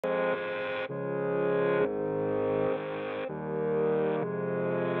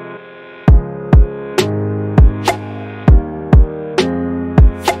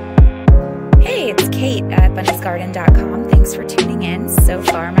liesgarden.com. Thanks for tuning in. So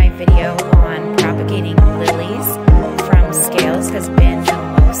far, my video on propagating lilies from scales has been the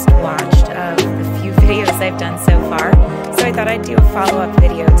most watched of the few videos I've done so far. So I thought I'd do a follow-up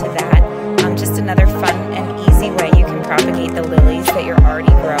video to that. Just another fun and easy way you can propagate the lilies that you're already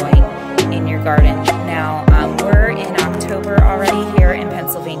growing in your garden. Now, we're in October already here in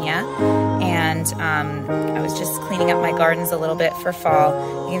Pennsylvania, and I was just cleaning up my gardens a little bit for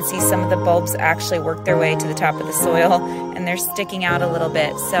fall. You can see some of the bulbs actually work their way to the top of the soil, and they're sticking out a little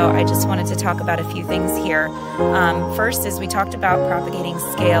bit. So I just wanted to talk about a few things here. First is we talked about propagating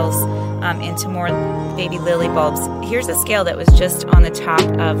scales into more baby lily bulbs. Here's a scale that was just on the top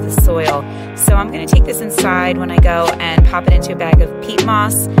of the soil. So I'm going to take this inside when I go and pop it into a bag of peat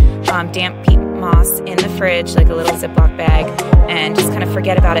moss, damp peat moss in the fridge, like a little Ziploc bag, and just kind of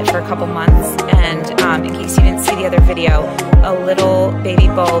forget about it for a couple months. And in case you didn't see the other video, a little baby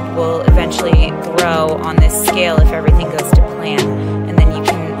bulb will eventually grow on this scale if everything goes to plan, and then you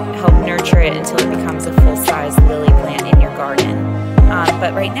can help nurture it until it becomes a full-size lily plant in your garden.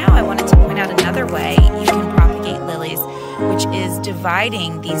 But right now I wanted to point out another way you can propagate lilies, which is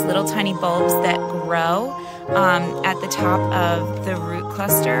dividing these little tiny bulbs that grow at the top of the root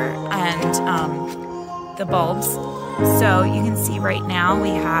cluster and the bulbs. So you can see right now we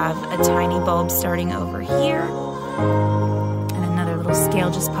have a tiny bulb starting over here, and another little scale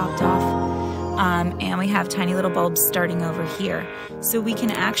just popped off. And we have tiny little bulbs starting over here. So we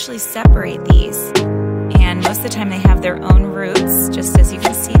can actually separate these, and most of the time they have their own roots, just as you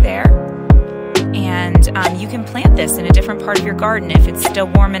can see there. And you can plant this in a different part of your garden if it's still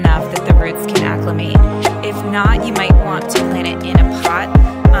warm enough that the roots can acclimate. If not, you might want to plant it in a pot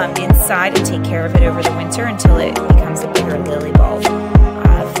inside and take care of it over the winter until it becomes a bigger lily bulb.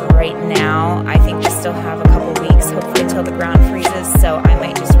 For right now, I think we still have a couple weeks, hopefully until the ground freezes, so I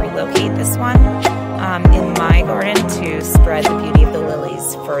might just relocate this one in my garden to spread the beauty of the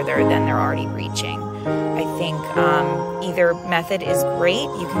lilies further than they're already reaching. I think either method is great.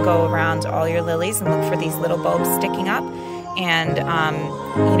 You can go around all your lilies and look for these little bulbs sticking up, and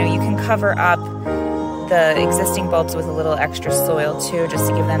you can cover up the existing bulbs with a little extra soil too, just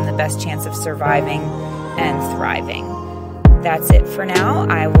to give them the best chance of surviving and thriving. That's it for now.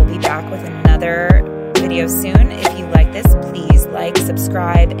 I will be back with another video soon. If you like this, please like,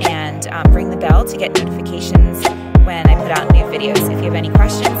 subscribe, and ring the bell to get notifications when I put out new videos. If you have any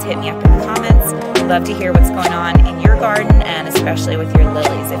questions, hit me up in the comments. I'd love to hear what's going on in your garden, and especially with your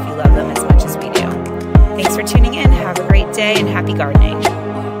lilies if you love them as much as we do. Thanks for tuning in. Have a great day and happy gardening.